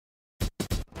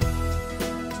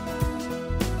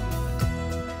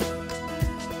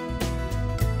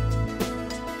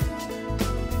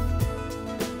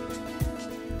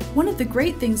One of the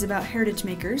great things about Heritage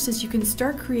Makers is you can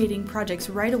start creating projects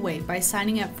right away by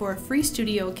signing up for a free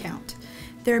studio account.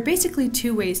 There are basically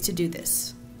two ways to do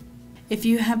this. If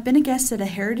you have been a guest at a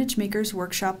Heritage Makers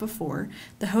workshop before,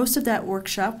 the host of that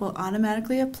workshop will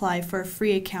automatically apply for a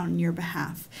free account on your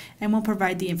behalf and will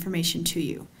provide the information to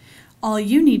you. All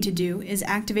you need to do is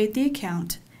activate the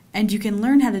account, and you can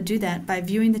learn how to do that by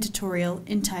viewing the tutorial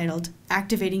entitled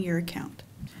Activating Your Account.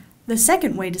 The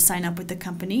second way to sign up with the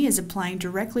company is applying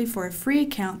directly for a free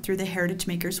account through the Heritage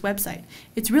Makers website.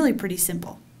 It's really pretty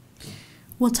simple.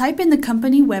 We'll type in the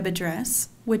company web address,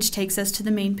 which takes us to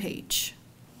the main page.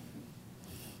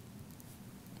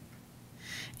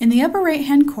 In the upper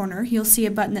right-hand corner, you'll see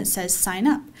a button that says Sign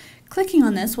Up. Clicking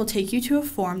on this will take you to a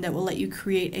form that will let you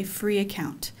create a free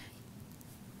account.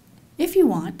 If you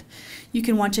want, you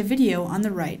can watch a video on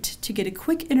the right to get a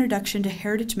quick introduction to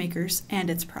Heritage Makers and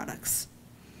its products.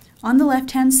 On the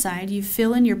left-hand side, you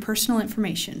fill in your personal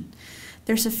information.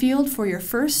 There's a field for your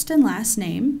first and last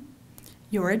name,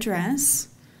 your address,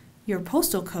 your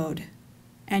postal code,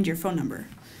 and your phone number.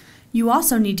 You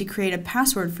also need to create a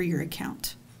password for your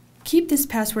account. Keep this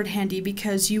password handy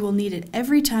because you will need it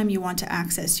every time you want to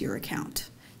access your account.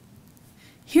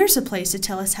 Here's a place to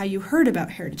tell us how you heard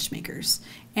about Heritage Makers,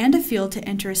 and a field to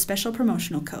enter a special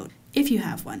promotional code, if you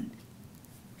have one.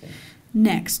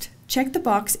 Next, check the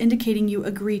box indicating you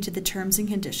agree to the terms and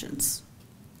conditions.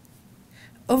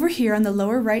 Over here on the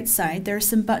lower right side, there are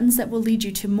some buttons that will lead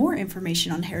you to more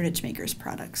information on Heritage Makers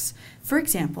products. For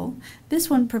example, this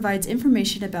one provides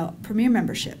information about Premier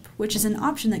Membership, which is an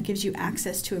option that gives you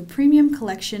access to a premium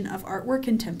collection of artwork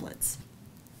and templates.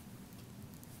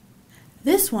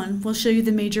 This one will show you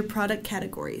the major product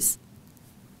categories.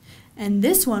 And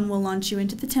this one will launch you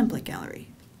into the template gallery.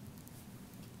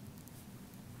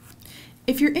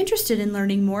 If you're interested in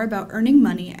learning more about earning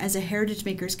money as a Heritage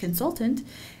Makers consultant,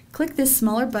 click this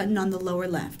smaller button on the lower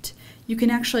left. You can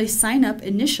actually sign up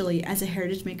initially as a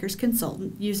Heritage Makers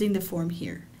consultant using the form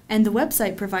here. And the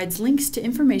website provides links to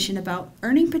information about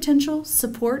earning potential,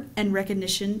 support, and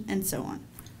recognition, and so on.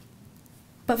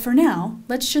 But for now,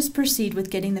 let's just proceed with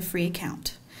getting the free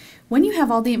account. When you have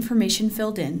all the information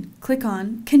filled in, click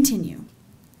on Continue.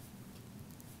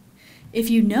 If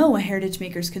you know a Heritage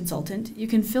Makers consultant, you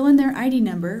can fill in their ID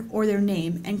number or their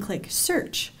name and click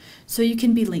Search so you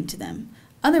can be linked to them.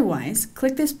 Otherwise,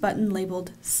 click this button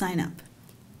labeled Sign Up.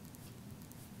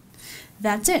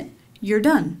 That's it. You're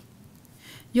done.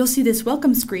 You'll see this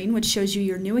welcome screen which shows you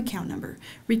your new account number.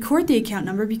 Record the account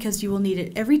number because you will need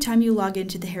it every time you log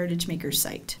into the Heritage Makers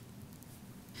site.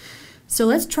 So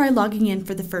let's try logging in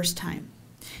for the first time.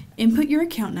 Input your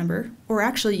account number, or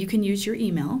actually you can use your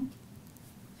email,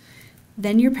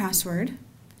 then your password,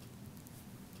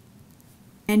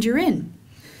 and you're in.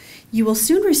 You will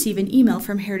soon receive an email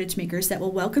from Heritage Makers that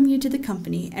will welcome you to the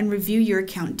company and review your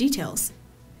account details.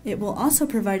 It will also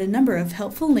provide a number of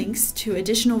helpful links to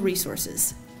additional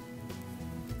resources.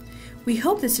 We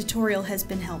hope this tutorial has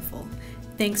been helpful.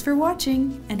 Thanks for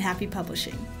watching and happy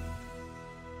publishing!